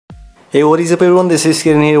Hey, what is up everyone, this is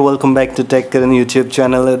Karan here. Welcome back to Tech Karan YouTube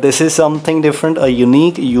channel. This is something different, a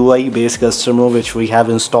unique UI based custom ROM which we have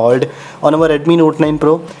installed on our Redmi Note 9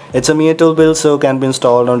 Pro. It's a mere tool build, so can be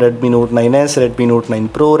installed on Redmi Note 9s, Redmi Note 9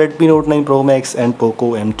 Pro, Redmi Note 9 Pro Max and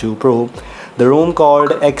Poco M2 Pro. The ROM called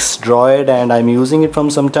xDroid and I'm using it from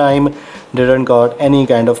some time. Didn't got any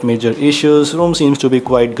kind of major issues. ROM seems to be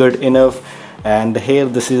quite good enough. And here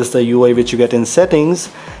this is the UI which you get in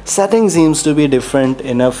settings. Settings seems to be different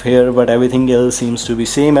enough here, but everything else seems to be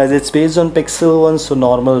same as it's based on Pixel 1, so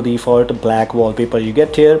normal default black wallpaper you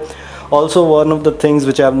get here. Also, one of the things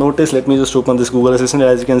which I have noticed, let me just open this Google Assistant.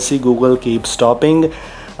 As you can see, Google keeps stopping.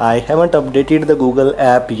 I haven't updated the Google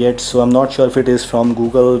app yet, so I'm not sure if it is from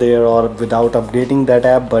Google there or without updating that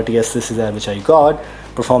app, but yes, this is the app which I got.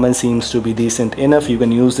 Performance seems to be decent enough. You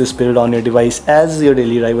can use this build on your device as your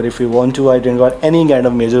daily driver if you want to. I didn't got any kind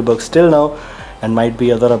of major bugs till now, and might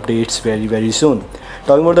be other updates very soon.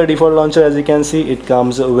 Talking about the default launcher, as you can see, it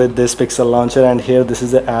comes with this Pixel launcher, and here this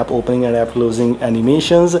is the app opening and app closing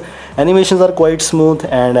animations. Animations are quite smooth,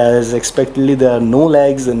 and as expectedly there are no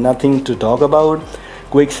lags and nothing to talk about.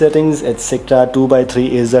 Quick settings, etc. 2x3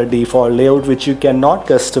 is the default layout which you cannot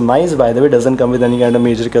customize. By the way, doesn't come with any kind of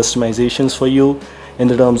major customizations for you. In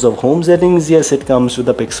the terms of home settings, yes, it comes with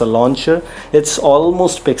the Pixel launcher. It's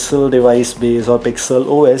almost Pixel device based or Pixel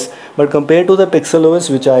OS, but compared to the Pixel OS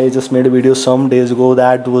which I just made a video some days ago,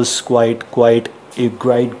 that was quite great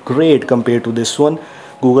compared to this one.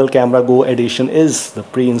 Google Camera Go edition is the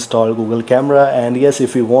pre-installed Google camera, and yes,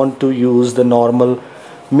 if you want to use the normal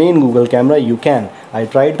main Google camera, you can. I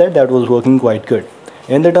tried that was working quite good.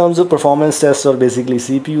 In the terms of performance tests, or basically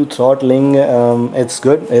CPU throttling, it's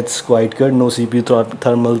good, it's quite good. No CPU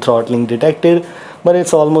thermal throttling detected, but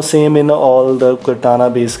it's almost same in all the Cortana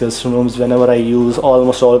based custom ROMs. Whenever I use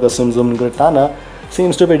almost all custom ROM in Cortana,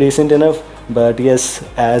 seems to be decent enough. But yes,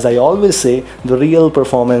 as I always say, the real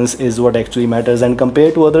performance is what actually matters, and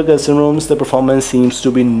compared to other custom ROMs, the performance seems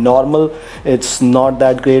to be normal. It's not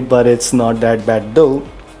that great, but it's not that bad though.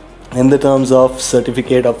 In the terms of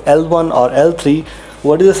certificate of L1 or L3,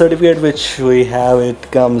 what is the certificate which we have?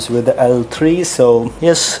 It comes with the L3. So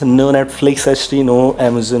yes, no Netflix HD, no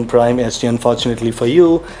Amazon Prime HD, unfortunately for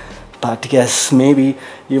you. But yes, maybe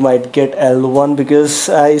you might get L1, because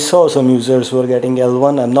I saw some users who are getting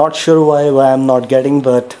L1. I'm not sure why I'm not getting,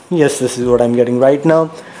 but yes, this is what I'm getting right now.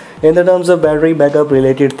 In the terms of battery backup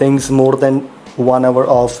related things, more than 1 hour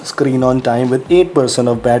of screen on time with 8%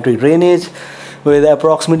 of battery drainage. With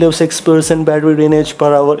approximately 6% battery drainage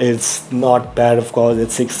per hour, it's not bad. Of course,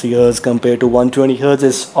 it's 60 Hz compared to 120 Hz.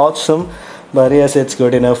 It's awesome, but yes, it's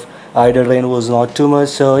good enough. Idle drain was not too much.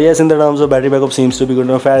 So yes, in the terms of battery backup, seems to be good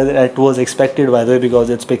enough. It was expected, by the way, because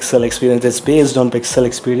it's Pixel experience. It's based on Pixel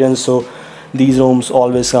experience, so these ROMs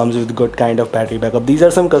always comes with good kind of battery backup. These are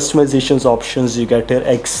some customizations options you get here.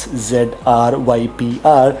 XZRYPR.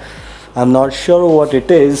 I'm not sure what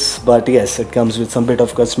it is, but yes, it comes with some bit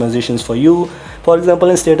of customizations for you. For example,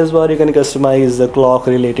 in status bar, you can customize the clock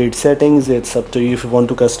related settings. It's up to you if you want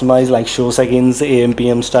to customize, like show seconds, AM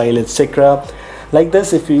PM style, etc. Like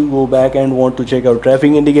this, if you go back and want to check out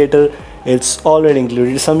traffic indicator, it's already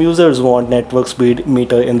included. Some users want network speed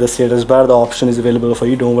meter in the status bar. The option is available for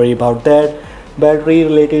you, don't worry about that. Battery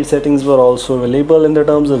related settings were also available. In the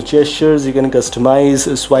terms of gestures, you can customize.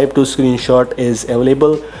 Swipe to screenshot is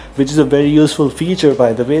available, which is a very useful feature,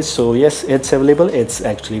 by the way. So yes, it's available. It's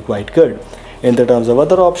actually quite good. In the terms of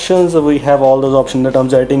other options, we have all those options. In the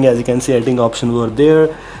terms of editing, as you can see, editing options were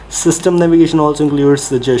there. System navigation also includes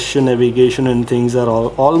the gesture navigation, and things are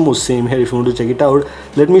all almost same here if you want to check it out.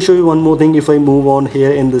 Let me show you one more thing. If I move on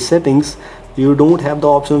here in the settings, you don't have the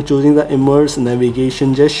option of choosing the immerse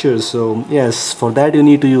navigation gestures. So yes, for that you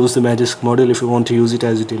need to use the Magic module if you want to use it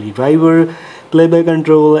as a daily driver. Playback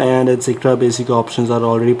control and etc. basic options are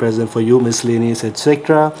already present for you, miscellaneous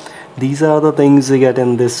etc. These are the things you get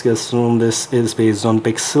in this custom. This is based on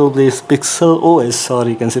Pixel OS, or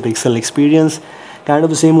you can say Pixel experience. Kind of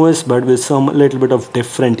the same OS, but with some little bit of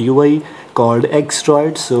different UI called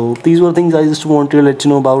xDroid. So these were things I just want to let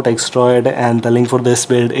you know about xDroid, and the link for this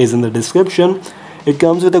build is in the description. It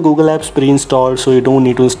comes with the Google apps pre-installed, so you don't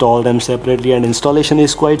need to install them separately, and installation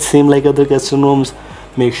is quite same like other custom ROMs.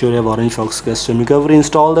 Make sure you have Orange Fox custom recovery,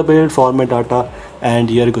 install the build, format data, and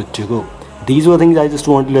you're good to go. These were things I just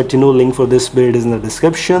want to let you know. Link for this build is in the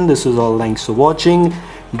description. This is all. Thanks for watching.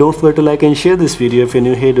 Don't forget to like and share this video. If you're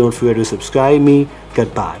new here, don't forget to subscribe me.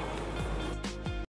 Goodbye.